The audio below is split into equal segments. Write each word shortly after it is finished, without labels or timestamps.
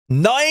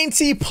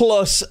90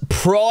 plus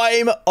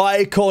prime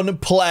icon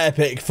player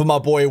pick for my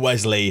boy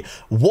Wesley.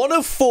 1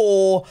 of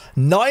 4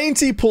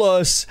 90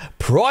 plus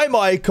prime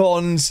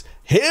icons.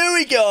 Here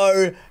we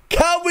go.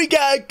 Can we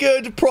get a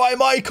good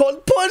prime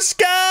icon?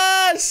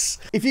 Puskas!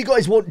 If you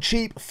guys want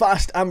cheap,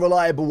 fast, and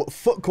reliable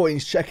FUT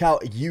coins, check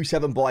out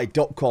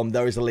u7buy.com.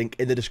 There is a link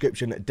in the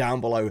description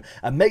down below.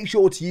 And make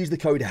sure to use the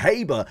code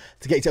HABER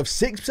to get yourself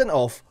 6%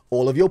 off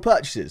all of your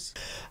purchases.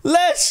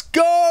 Let's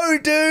go,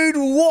 dude!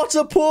 What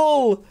a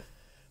pull!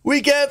 We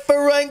get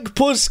Ferenc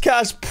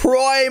Puskas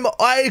prime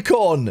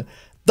icon.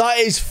 That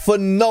is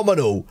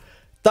phenomenal.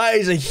 That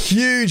is a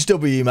huge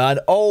W, man.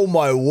 Oh,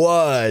 my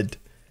word.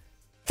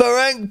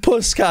 Ferenc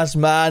Puskas,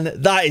 man,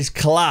 that is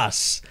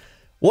class.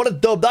 What a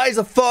dub. That is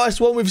the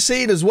first one we've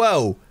seen as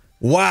well.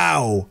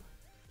 Wow.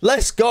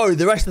 Let's go.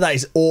 The rest of that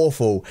is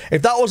awful.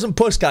 If that wasn't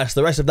Puskas,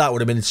 the rest of that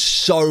would have been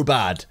so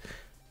bad.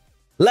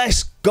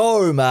 Let's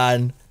go,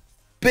 man.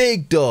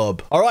 Big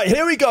dub. All right,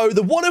 here we go.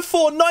 The 1 of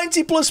 4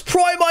 90 plus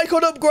prime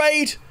icon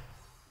upgrade.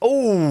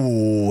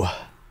 Oh.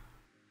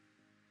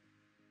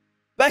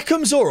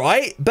 Beckham's all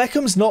right.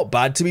 Beckham's not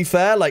bad, to be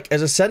fair. Like,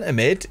 as a centre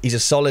mid, he's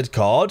a solid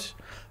card.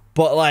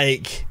 But,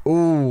 like,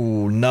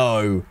 ooh,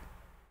 no.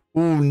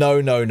 Ooh,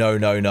 no.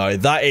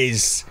 That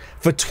is,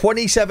 for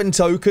 27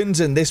 tokens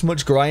and this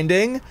much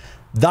grinding,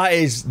 that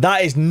is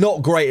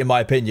not great in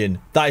my opinion.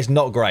 That is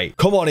not great.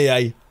 Come on,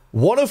 EA.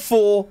 1 of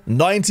 4,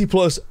 90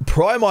 plus,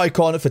 prime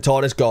icon for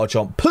TARDIS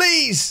Garchomp.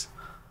 Please!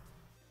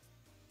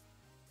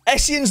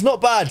 Essiean's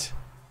not bad.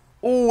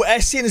 Ooh,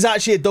 Essien is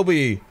actually a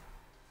W.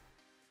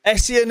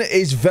 Essien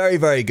is very,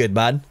 very good,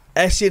 man.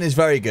 Essien is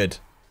very good.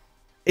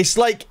 It's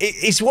like,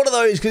 it's one of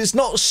those, because it's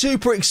not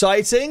super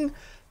exciting,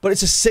 but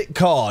it's a sick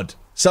card.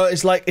 So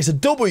it's like, it's a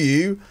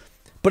W,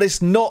 but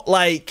it's not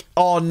like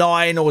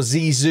R9 or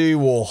Zizou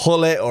or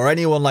Hullet or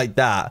anyone like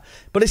that.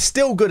 But it's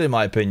still good in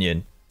my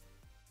opinion.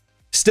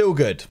 Still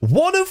good.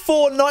 1 of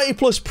 4 90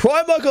 plus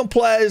prime icon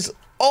players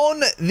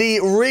on the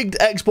rigged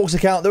Xbox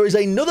account. There is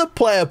another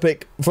player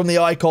pick from the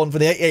icon for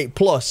the 88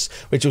 plus,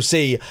 which you'll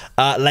see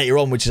later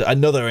on, which is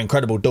another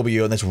incredible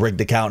W on this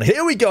rigged account.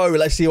 Here we go.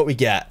 Let's see what we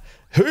get.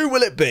 Who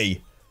will it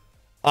be?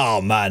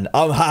 Oh, man,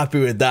 I'm happy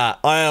with that.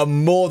 I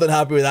am more than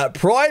happy with that.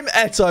 Prime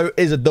Eto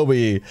is a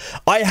W.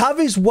 I have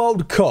his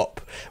World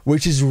Cup,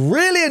 which is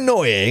really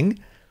annoying,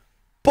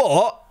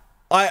 but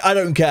I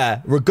don't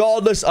care.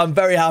 Regardless, I'm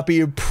very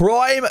happy.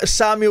 Prime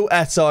Samuel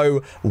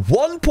Eto,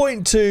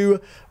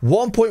 1.2,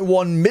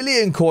 1.1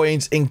 million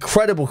coins.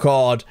 Incredible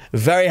card.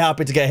 Very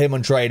happy to get him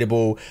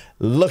untradeable.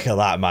 Look at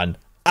that, man.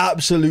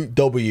 Absolute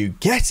W.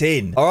 Get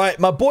in. All right,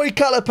 my boy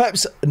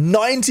Calipep's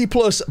 90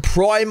 plus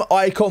prime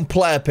icon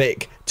player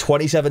pick.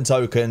 27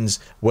 tokens.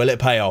 Will it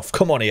pay off?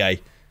 Come on,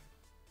 EA.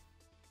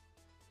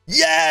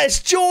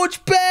 Yes,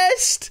 George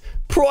Best.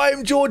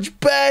 Prime George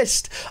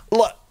Best.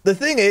 Look, the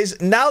thing is,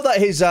 now that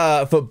his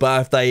FUT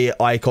Birthday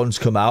icons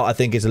come out, I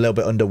think it's a little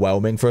bit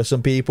underwhelming for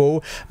some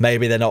people.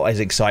 Maybe they're not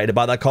as excited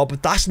about that card,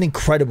 but that's an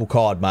incredible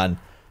card, man.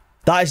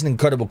 That is an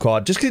incredible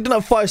card. Just because he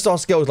doesn't have 5-star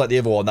skills like the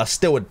other one, that's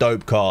still a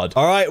dope card.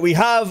 All right, we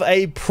have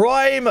a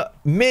Prime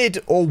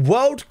Mid or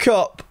World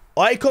Cup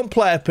icon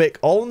player pick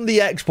on the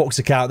Xbox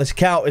account. This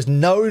account is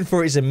known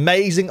for its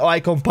amazing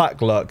icon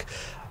pack look.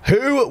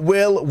 Who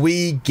will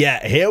we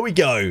get? Here we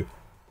go.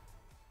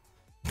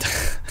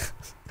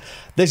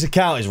 This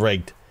account is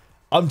rigged.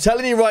 I'm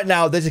telling you right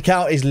now, this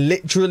account is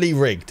literally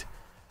rigged.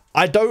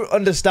 I don't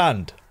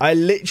understand. I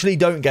literally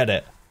don't get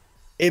it.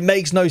 It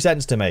makes no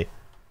sense to me.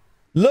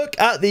 Look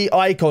at the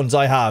icons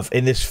I have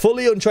in this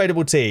fully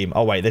untradeable team.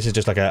 Oh, wait, this is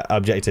just like an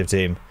objective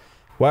team.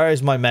 Where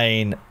is my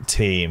main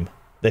team?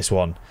 This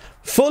one.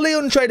 Fully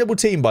untradeable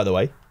team, by the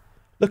way.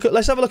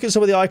 Let's have a look at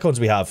some of the icons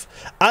we have.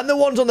 And the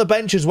ones on the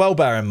bench as well,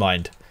 bear in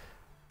mind.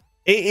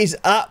 It is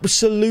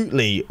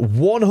absolutely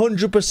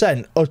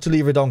 100%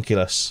 utterly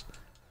redonkulous.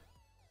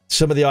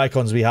 Some of the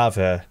icons we have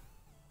here.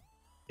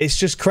 It's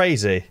just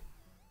crazy.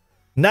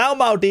 Now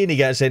Maldini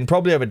gets in,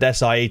 probably over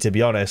Desai, to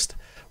be honest.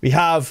 We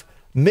have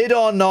mid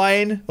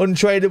R9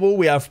 untradeable.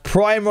 We have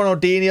prime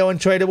Ronaldinho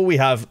untradeable. We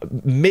have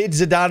mid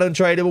Zidane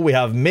untradeable. We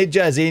have mid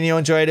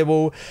Jairzinho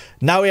untradeable.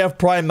 Now we have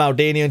prime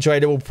Maldini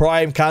untradeable.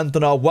 Prime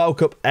Cantona, World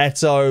Cup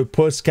Eto,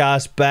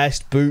 Puskas,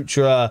 Best,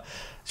 Butra.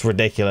 It's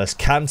ridiculous.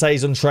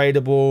 Kante's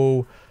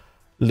untradeable.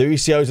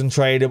 Lucio's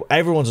untradeable.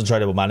 Everyone's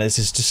untradeable, man. This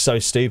is just so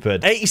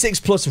stupid. 86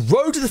 plus,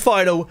 road to the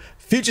final.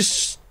 Future...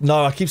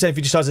 No, I keep saying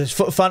Future Stars. It's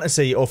FUT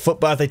Fantasy or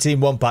FUT Birthday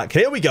Team 1 pack.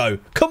 Here we go.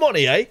 Come on,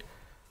 EA.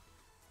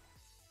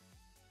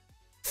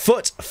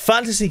 FUT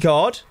Fantasy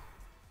card.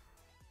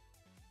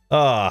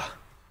 Ah,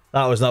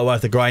 that was not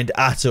worth the grind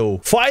at all.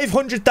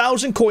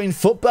 500,000 coin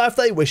FUT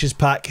Birthday Wishes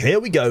pack. Here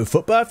we go.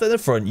 FUT Birthday in the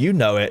front. You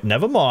know it.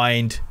 Never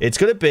mind. It's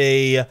going to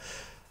be...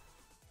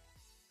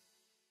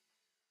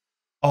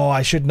 Oh,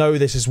 I should know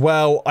this as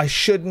well. I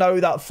should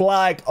know that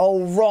flag.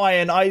 Oh,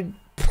 Ryan, I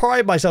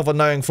pride myself on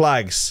knowing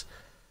flags.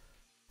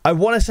 I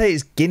want to say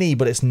it's Guinea,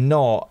 but it's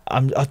not. I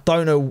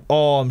don't know.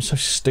 Oh, I'm so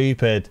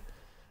stupid.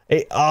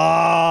 Hey,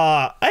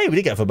 we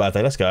did get it for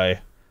birthday. Let's go.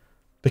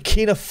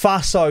 Burkina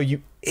Faso,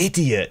 you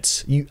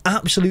idiot. You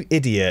absolute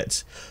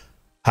idiot.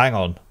 Hang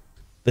on.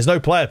 There's no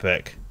player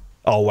pick.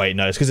 Oh, wait,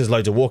 no. It's because there's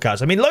loads of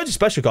walkouts. I mean, loads of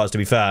special cards, to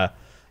be fair.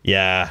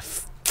 Yeah.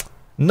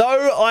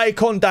 No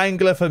icon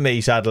dangler for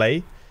me,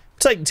 sadly.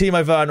 Take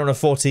Timo Werner on a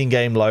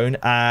 14-game loan.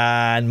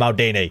 And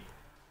Maldini.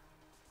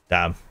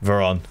 Damn.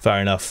 Veron.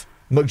 Fair enough.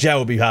 McGell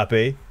will be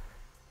happy.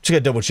 Just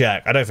gonna double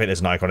check. I don't think there's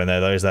an icon in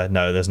there, though, is there?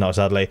 No, there's not,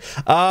 sadly.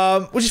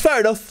 Which is fair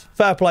enough.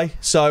 Fair play.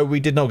 So, we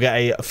did not get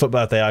a FUT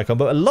Birthday icon.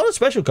 But a lot of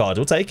special cards.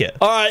 We'll take it.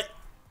 All right.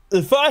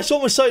 The first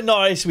one was so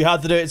nice, we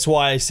had to do it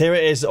twice. Here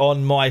it is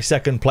on my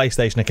second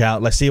PlayStation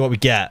account. Let's see what we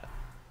get.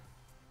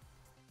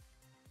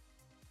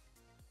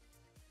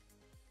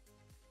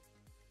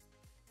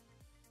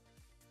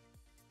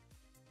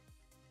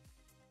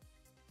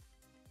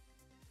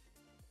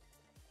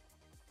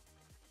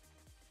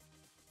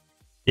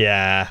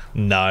 Yeah,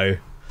 no.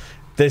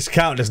 This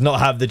account does not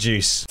have the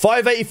juice.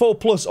 584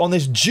 plus on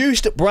this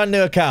juiced brand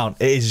new account.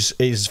 It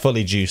is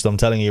fully juiced, I'm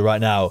telling you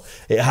right now.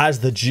 It has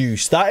the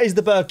juice. That is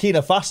the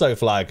Burkina Faso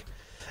flag.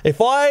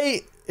 If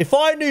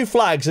I knew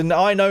flags and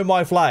I know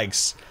my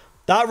flags,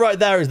 that right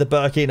there is the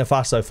Burkina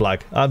Faso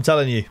flag. I'm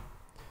telling you.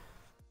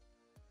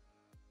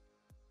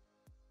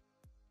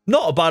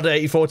 Not a bad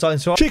 84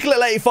 times 5. Cheeky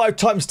little 85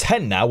 times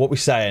 10 now. What we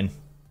saying?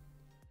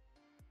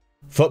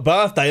 FUT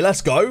Birthday.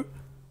 Let's go.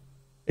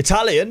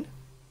 Italian.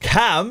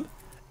 Cam.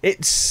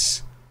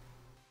 It's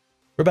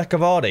Rebecca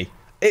Vardy.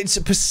 It's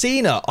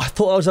Pacina. I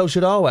thought that was El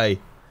Shaarawy.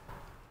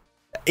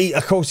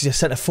 Of course, he's a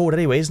centre forward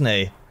anyway, isn't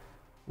he?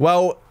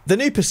 Well, the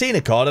new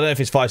Pacina card, I don't know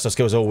if it's 5-star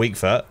skills or weak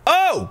foot.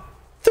 Oh!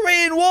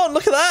 3-in-1.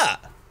 Look at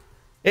that.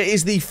 It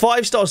is the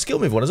 5-star skill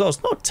move one as well.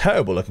 It's not a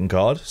terrible looking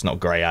card. It's not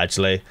great,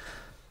 actually.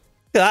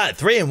 Look at that.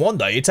 3-in-1,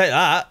 though. You take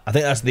that. I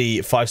think that's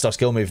the 5-star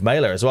skill move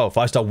mailer as well.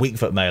 5-star weak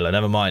foot mailer.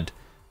 Never mind.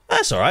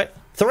 That's all right.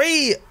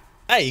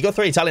 Hey, you got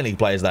 3 Italian league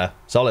players there.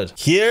 Solid.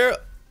 Here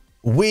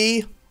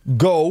we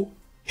go.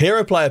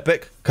 Hero player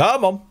pick.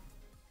 Come on.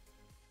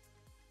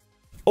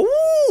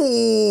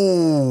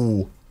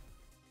 Ooh.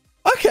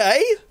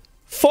 Okay.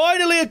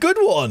 Finally a good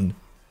one.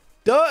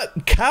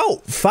 Dirk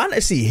Kuyt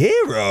Fantasy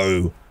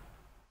Hero.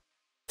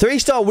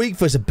 3-star weak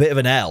foot's a bit of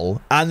an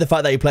L. And the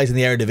fact that he plays in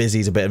the Eredivisie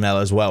is a bit of an L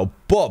as well.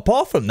 But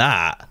apart from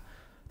that,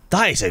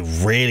 that is a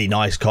really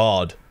nice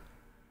card.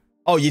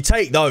 Oh, you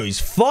take those.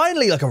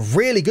 Finally, like a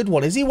really good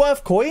one. Is he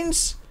worth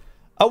coins?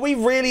 Are we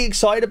really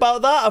excited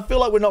about that? I feel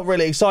like we're not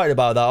really excited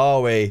about that,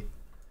 are we?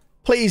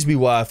 Please be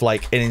worth,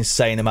 like, an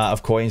insane amount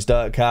of coins,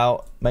 Dirk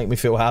Kuyt. Make me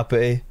feel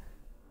happy.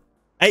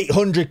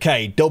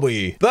 800k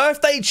W.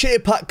 Birthday cheer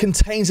pack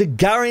contains a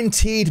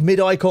guaranteed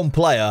mid-icon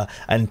player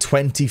and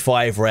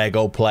 25 rare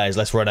gold players.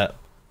 Let's run it.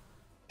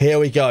 Here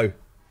we go.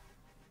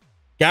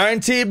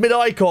 Guaranteed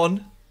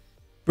mid-icon.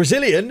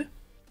 Brazilian.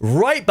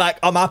 Right back.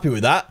 I'm happy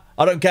with that.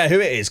 I don't care who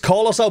it is.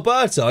 Carlos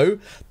Alberto.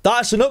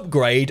 That's an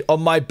upgrade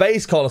on my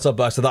base Carlos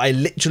Alberto that I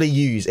literally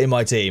use in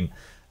my team.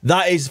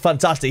 That is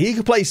fantastic. He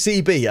can play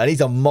CB and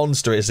he's a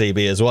monster at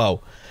CB as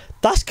well.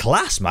 That's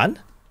class, man.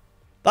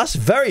 That's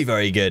very,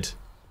 very good.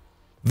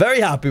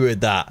 Very happy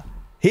with that.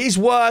 He's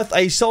worth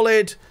a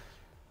solid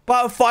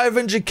about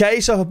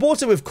 500k. So if I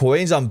bought it with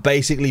coins, I'm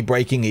basically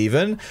breaking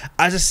even.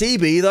 As a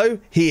CB, though,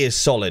 he is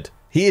solid.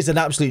 He is an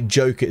absolute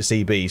joke at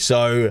CB.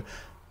 So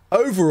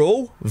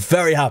overall,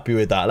 very happy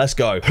with that. Let's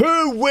go.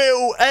 Who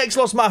will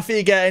Xlos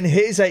Mafia get in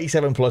his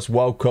 87 plus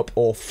World Cup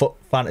or FUT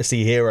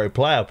Fantasy Hero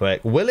player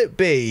pick? Will it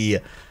be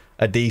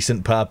a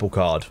decent purple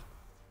card?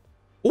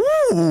 Ooh,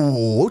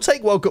 we'll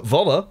take World Cup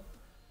Voller.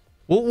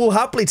 We'll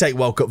happily take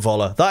World Cup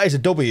Voller. That is a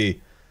W.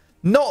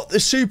 Not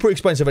super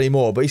expensive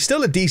anymore, but he's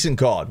still a decent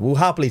card. We'll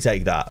happily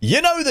take that.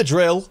 You know the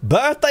drill.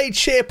 Birthday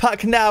cheer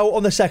pack now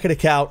on the second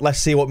account. Let's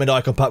see what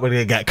mid-icon pack we're going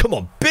to get. Come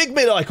on, big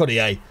mid-icon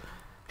EA.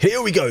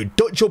 Here we go.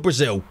 Dutch or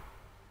Brazil?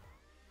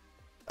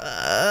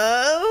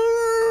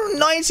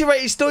 90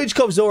 rated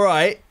Stoichkov's all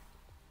right.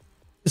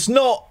 It's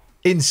not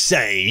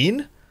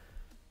insane,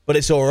 but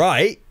it's all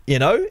right. You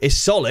know, it's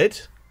solid.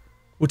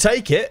 We'll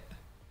take it.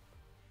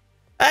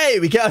 Hey,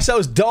 we get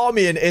ourselves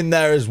Darmian in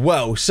there as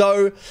well.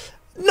 So,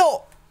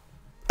 not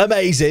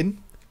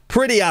amazing.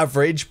 Pretty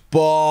average,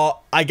 but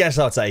I guess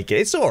I'll take it.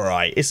 It's all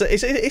right. It's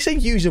a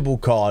usable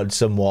card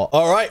somewhat.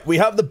 All right, we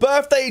have the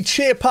birthday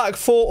cheer pack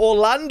for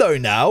Orlando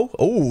now.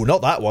 Oh,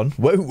 not that one.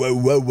 Whoa, whoa,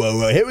 whoa, whoa,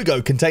 whoa. Here we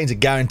go. Contains a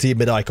guaranteed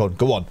mid-icon.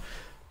 Go on.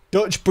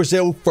 Dutch,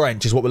 Brazil,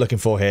 French is what we're looking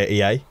for here,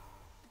 EA.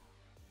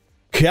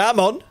 Come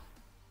on.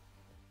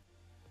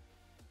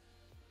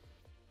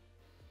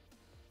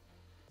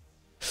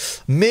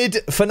 Mid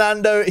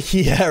Fernando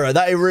Hierro.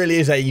 That really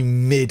is a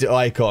mid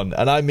icon.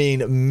 And I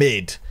mean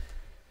mid.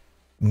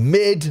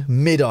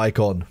 Mid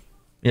icon.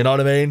 You know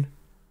what I mean?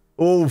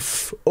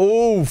 Oof.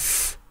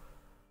 Oof.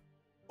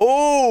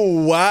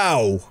 Oh,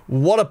 wow.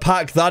 What a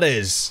pack that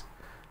is.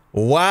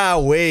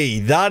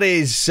 Wowee. That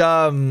is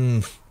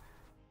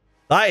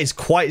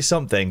quite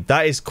something.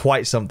 That is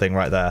quite something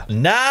right there.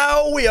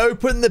 Now we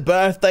open the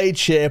birthday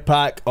cheer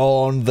pack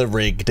on the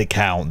rigged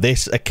account.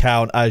 This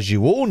account, as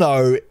you all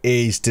know,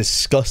 is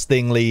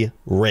disgustingly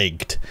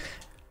rigged.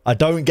 I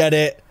don't get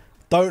it.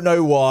 Don't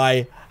know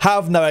why.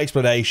 Have no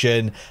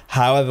explanation.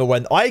 However,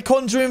 when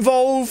icons are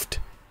involved,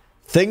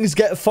 things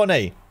get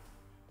funny.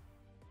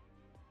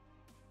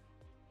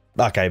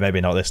 Okay,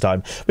 maybe not this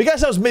time. We got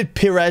ourselves mid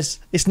Perez.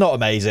 It's not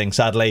amazing,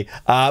 sadly.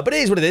 But it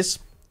is what it is.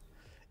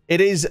 It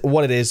is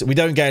what it is. We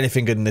don't get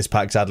anything good in this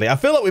pack, sadly. I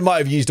feel like we might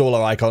have used all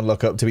our icon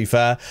lookup, to be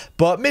fair.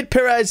 But mid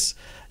Perez,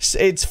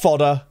 it's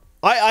fodder.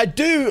 I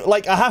do,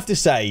 like, I have to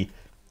say,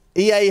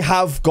 EA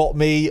have got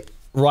me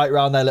right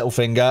round their little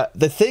finger.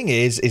 The thing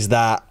is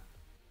that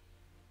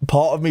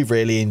part of me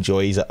really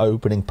enjoys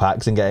opening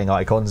packs and getting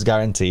icons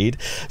guaranteed.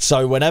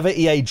 So whenever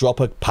EA drop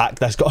a pack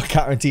that's got a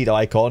guaranteed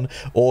icon,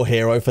 or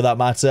hero for that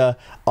matter,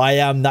 I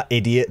am that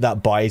idiot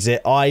that buys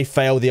it. I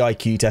fail the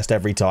IQ test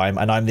every time,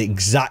 and I'm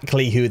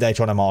exactly who they're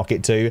trying to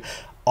market to.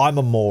 I'm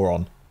a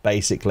moron,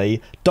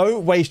 basically.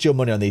 Don't waste your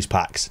money on these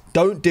packs.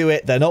 Don't do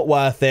it. They're not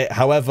worth it.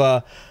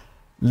 However,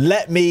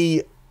 let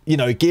me, you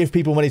know, give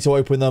people money to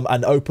open them,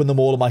 and open them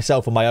all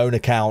myself on my own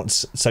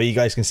accounts, so you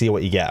guys can see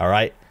what you get, all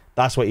right?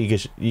 That's what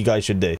you guys should do.